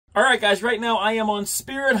Alright guys, right now I am on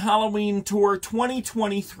Spirit Halloween Tour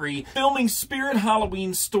 2023, filming Spirit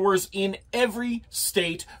Halloween stores in every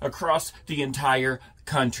state across the entire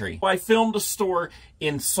country. I filmed a store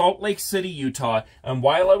in Salt Lake City, Utah, and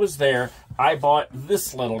while I was there, I bought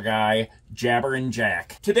this little guy, Jabberin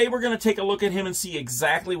Jack. Today we're going to take a look at him and see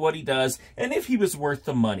exactly what he does and if he was worth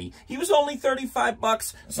the money. He was only 35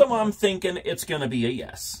 bucks, so I'm thinking it's going to be a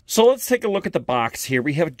yes. So let's take a look at the box here.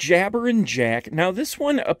 We have Jabberin Jack. Now this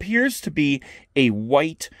one appears to be a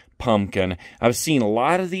white pumpkin. I've seen a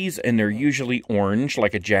lot of these and they're usually orange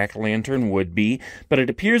like a jack-o'-lantern would be, but it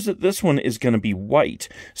appears that this one is going to be white.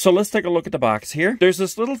 So let's take a look at the box here. There's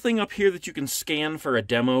this little thing up here that you can scan for a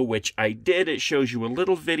demo, which I did. It shows you a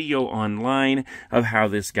little video online of how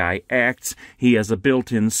this guy acts. He has a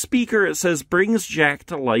built-in speaker. It says brings Jack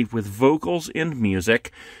to life with vocals and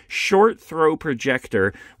music. Short throw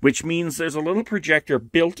projector, which means there's a little projector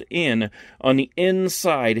built in on the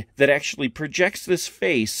inside that actually projects this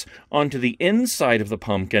face onto the inside of the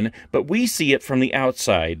pumpkin, but we see it from the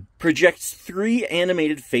outside. Projects 3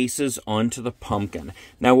 animated faces onto the pumpkin.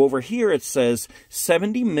 Now over here it says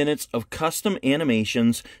 70 minutes of custom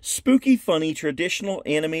animations, spooky, funny, traditional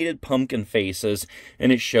animated pumpkin faces,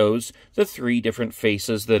 and it shows the 3 different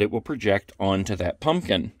faces that it will project onto that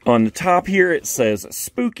pumpkin. On the top here it says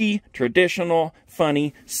spooky, traditional,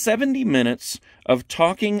 funny, 70 minutes of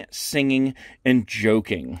talking, singing, and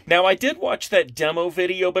joking. Now, I did watch that demo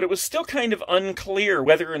video, but it was still kind of unclear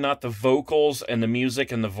whether or not the vocals and the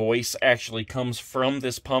music and the voice actually comes from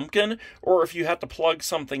this pumpkin, or if you have to plug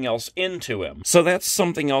something else into him. So that's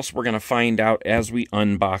something else we're going to find out as we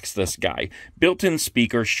unbox this guy. Built-in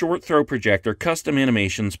speaker, short throw projector, custom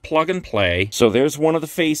animations, plug and play. So there's one of the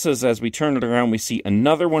faces. As we turn it around, we see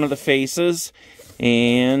another one of the faces.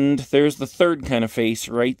 And there's the third kind of face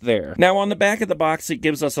right there. Now on the back of the box, it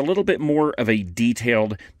gives us a little bit more of a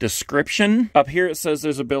detailed description. Up here it says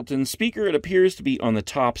there's a built-in speaker. It appears to be on the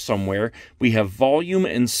top somewhere. We have volume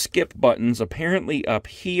and skip buttons apparently up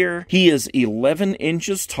here. He is 11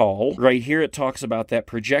 inches tall. Right here it talks about that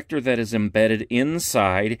projector that is embedded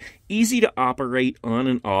inside. Easy to operate on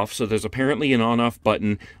and off, so there's apparently an on-off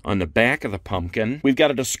button on the back of the pumpkin. We've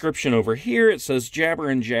got a description over here. It says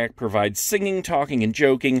Jabberin Jack provides singing, talking, and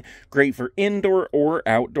joking, great for indoor or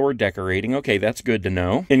outdoor decorating. Okay, that's good to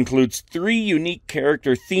know. Includes 3 unique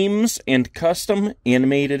character themes and custom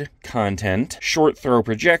animated content. Short throw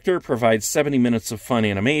projector provides 70 minutes of fun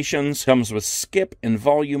animations. Comes with skip and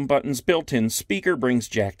volume buttons. Built-in speaker brings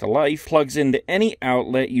Jack to life. Plugs into any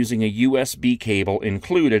outlet using a USB cable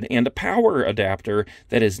included, and a power adapter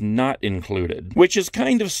that is not included, which is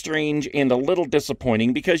kind of strange and a little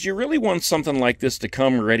disappointing because you really want something like this to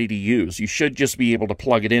come ready to use. You should just be able to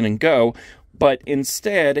plug it in and go, but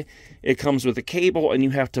instead it comes with a cable and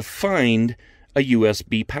you have to find a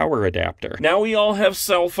USB power adapter. Now we all have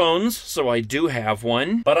cell phones, so I do have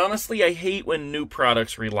one, but honestly I hate when new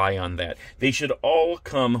products rely on that. They should all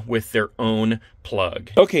come with their own plug.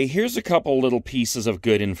 Okay, here's a couple little pieces of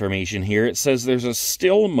good information here. It says there's a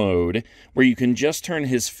still mode where you can just turn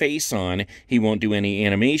his face on. He won't do any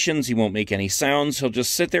animations, he won't make any sounds, he'll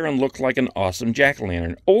just sit there and look like an awesome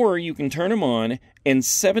jack-o'-lantern. Or you can turn him on and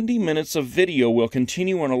 70 minutes of video will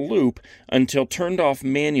continue on a loop until turned off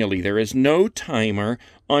manually. There is no timer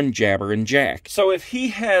on Jabberin Jack. So if he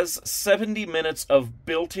has 70 minutes of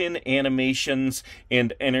built-in animations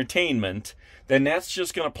and entertainment, then that's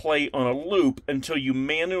just going to play on a loop until you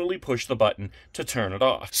manually push the button to turn it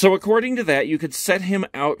off. So according to that, you could set him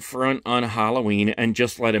out front on Halloween and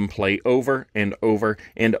just let him play over and over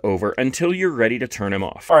and over until you're ready to turn him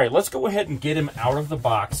off. All right, let's go ahead and get him out of the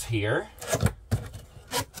box here.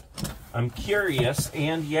 I'm curious,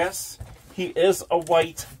 and yes, he is a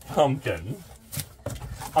white pumpkin.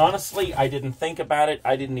 Honestly, I didn't think about it.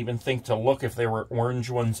 I didn't even think to look if there were orange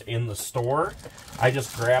ones in the store. I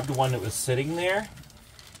just grabbed one that was sitting there.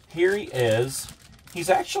 Here he is. He's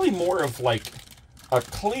actually more of like a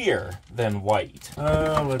clear than white.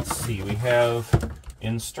 Let's see. We have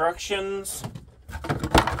instructions.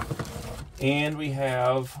 And we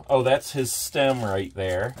have, oh, that's his stem right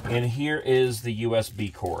there. And here is the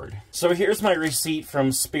USB cord. So here's my receipt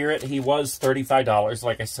from Spirit. He was $35,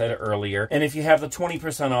 like I said earlier. And if you have the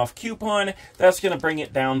 20% off coupon, that's going to bring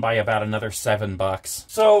it down by about another $7.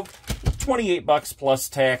 So 28 bucks plus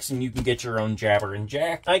tax, and you can get your own Jabberin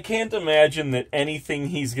Jack. I can't imagine that anything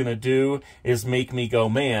he's going to do is make me go,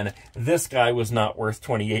 man, this guy was not worth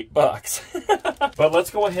 28 bucks. But let's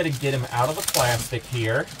go ahead and get him out of the plastic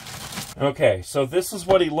here. Okay, so this is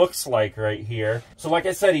what he looks like right here. So like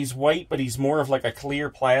I said, he's white, but he's more of like a clear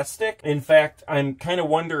plastic. In fact, I'm kind of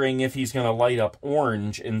wondering if he's going to light up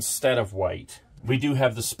orange instead of white. We do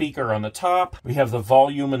have the speaker on the top. We have the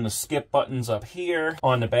volume and the skip buttons up here.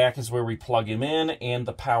 On the back is where we plug him in, and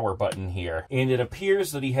the power button here. And it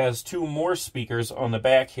appears that he has 2 more speakers on the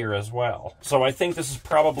back here as well. So I think this is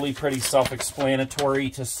probably pretty self-explanatory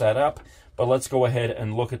to set up. But let's go ahead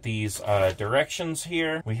and look at these directions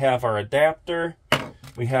here. We have our adapter.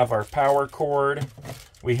 We have our power cord.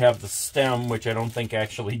 We have the stem, which I don't think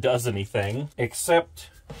actually does anything, except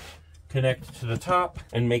connect to the top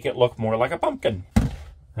and make it look more like a pumpkin.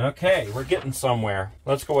 Okay, we're getting somewhere.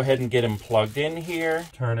 Let's go ahead and get him plugged in here.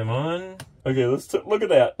 Turn him on. Okay, let's look at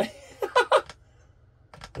that.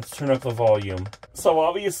 Let's turn up the volume. So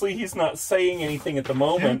obviously he's not saying anything at the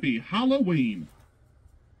moment. Happy Halloween.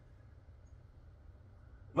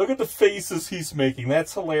 Look at the faces he's making.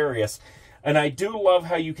 That's hilarious. And I do love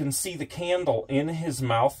how you can see the candle in his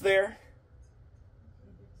mouth there.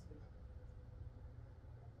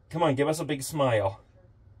 Come on, give us a big smile.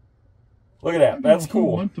 Look at that. That's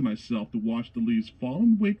cool. I want to myself to watch the leaves fall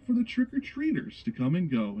and wait for the trick-or-treaters to come and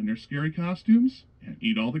go in their scary costumes and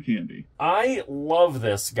eat all the candy. I love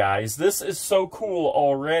this, guys. This is so cool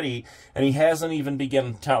already, and he hasn't even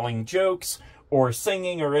begun telling jokes or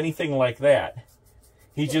singing or anything like that.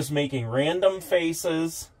 He's just making random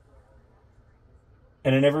faces,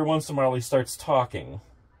 and then every once in a while he starts talking.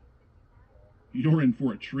 You're in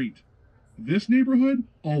for a treat. This neighborhood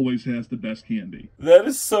always has the best candy. That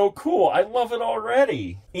is so cool. I love it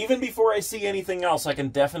already. Even before I see anything else, I can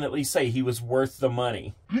definitely say he was worth the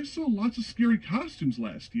money. I saw lots of scary costumes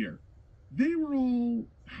last year. They were all,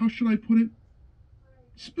 how should I put it,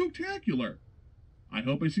 spooktacular. I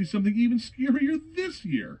hope I see something even scarier this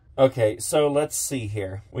year. Okay, so let's see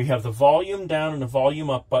here. We have the volume down and the volume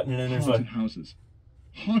up button, and then there's haunted houses,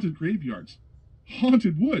 haunted graveyards,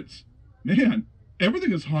 haunted woods. Man,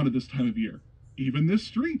 everything is haunted this time of year, even this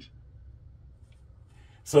street.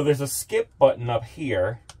 So there's a skip button up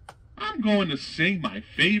here. I'm going to sing my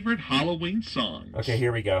favorite Halloween songs. Okay,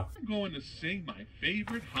 here we go. I'm going to sing my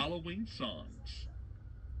favorite Halloween songs.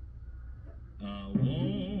 I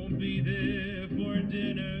won't be there for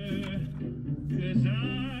dinner, 'cause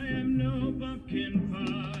I am no pumpkin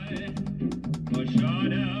pie, or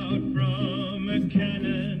shot out from a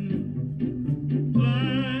cannon,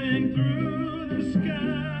 flying through the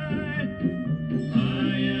sky.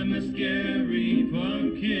 I am a scary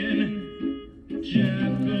pumpkin,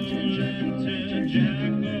 jack-o'-lantern,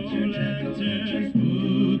 jack-o'-lantern,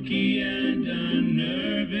 spooky and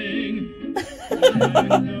unnerving.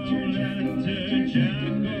 Jack-o'-lantern,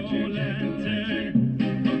 jack-o'-lantern.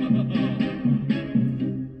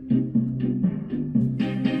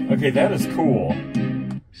 Okay, that is cool.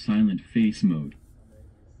 Silent face mode.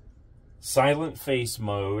 Silent face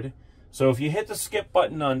mode. So if you hit the skip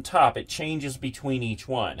button on top, it changes between each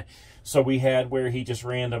one. So we had where he just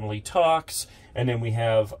randomly talks, and then we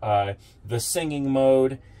have the singing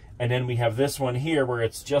mode, and then we have this one here where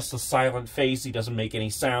it's just a silent face. He doesn't make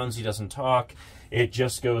any sounds, he doesn't talk. It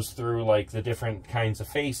just goes through like the different kinds of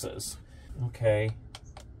faces. Okay.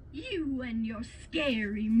 You and your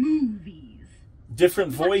scary movies.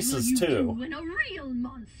 Different voices what will you too. do when a real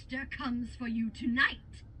monster comes for you tonight?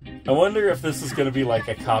 I wonder if this is going to be like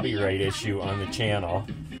a copyright issue on the channel.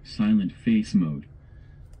 Silent face mode.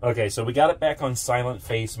 Okay, so we got it back on silent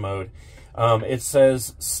face mode. It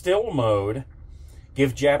says still mode.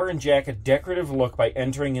 Give Jabberin Jack a decorative look by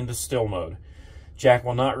entering into still mode. Jack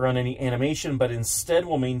will not run any animation, but instead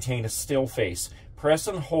will maintain a still face. Press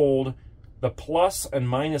and hold the plus and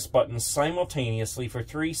minus buttons simultaneously for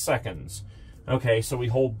 3 seconds. Okay, so we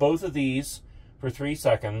hold both of these for 3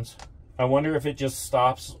 seconds. I wonder if it just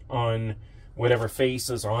stops on whatever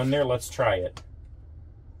face is on there. Let's try it.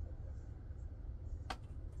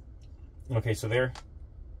 Okay, so there.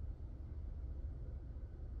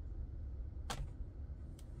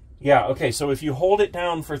 Yeah, okay, so if you hold it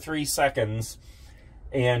down for 3 seconds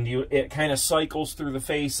and it kind of cycles through the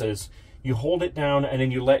faces, you hold it down and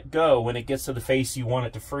then you let go when it gets to the face you want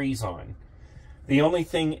it to freeze on. The only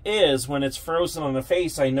thing is, when it's frozen on the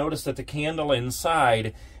face, I noticed that the candle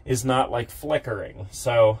inside is not like flickering.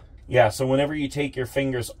 So, yeah, so whenever you take your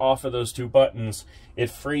fingers off of those 2 buttons, it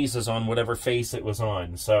freezes on whatever face it was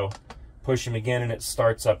on. So, push them again and it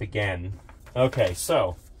starts up again. Okay,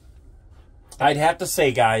 so I'd have to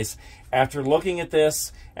say, guys, after looking at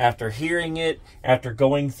this, after hearing it, after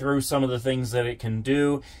going through some of the things that it can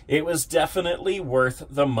do, it was definitely worth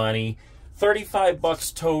the money.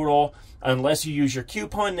 $35 total, unless you use your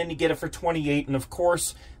coupon, then you get it for $28, and of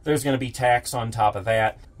course, there's going to be tax on top of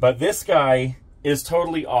that. But this guy is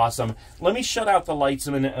totally awesome. Let me shut out the lights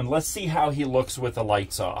a minute, and let's see how he looks with the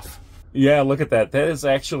lights off. Yeah, look at that. That is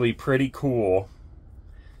actually pretty cool.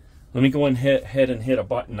 Let me go ahead and hit a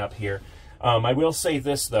button up here. I will say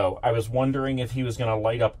this, though. I was wondering if he was going to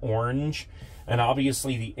light up orange, and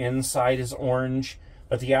obviously the inside is orange,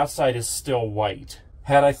 but the outside is still white.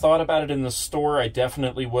 Had I thought about it in the store, I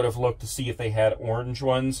definitely would have looked to see if they had orange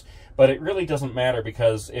ones, but it really doesn't matter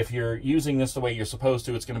because if you're using this the way you're supposed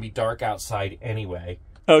to, it's going to be dark outside anyway.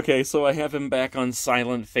 Okay, so I have him back on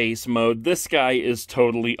silent face mode. This guy is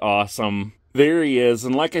totally awesome. There he is,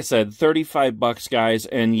 and like I said, 35 bucks, guys,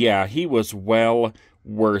 and yeah, he was well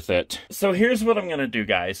worth it. So here's what I'm going to do,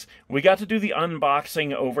 guys. We got to do the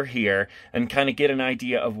unboxing over here and kind of get an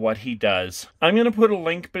idea of what he does. I'm going to put a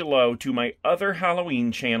link below to my other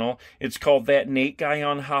Halloween channel. It's called That Nate Guy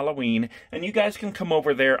on Halloween, and you guys can come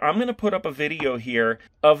over there. I'm going to put up a video here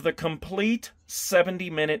of the complete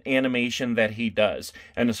 70-minute animation that he does.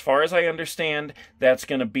 And as far as I understand, that's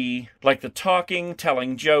going to be like the talking,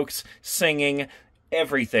 telling jokes, singing,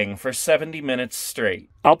 everything for 70 minutes straight.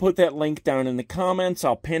 I'll put that link down in the comments.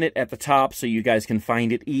 I'll pin it at the top so you guys can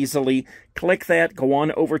find it easily. Click that, go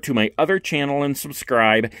on over to my other channel and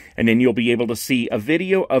subscribe, and then you'll be able to see a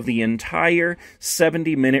video of the entire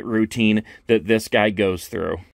 70-minute routine that this guy goes through.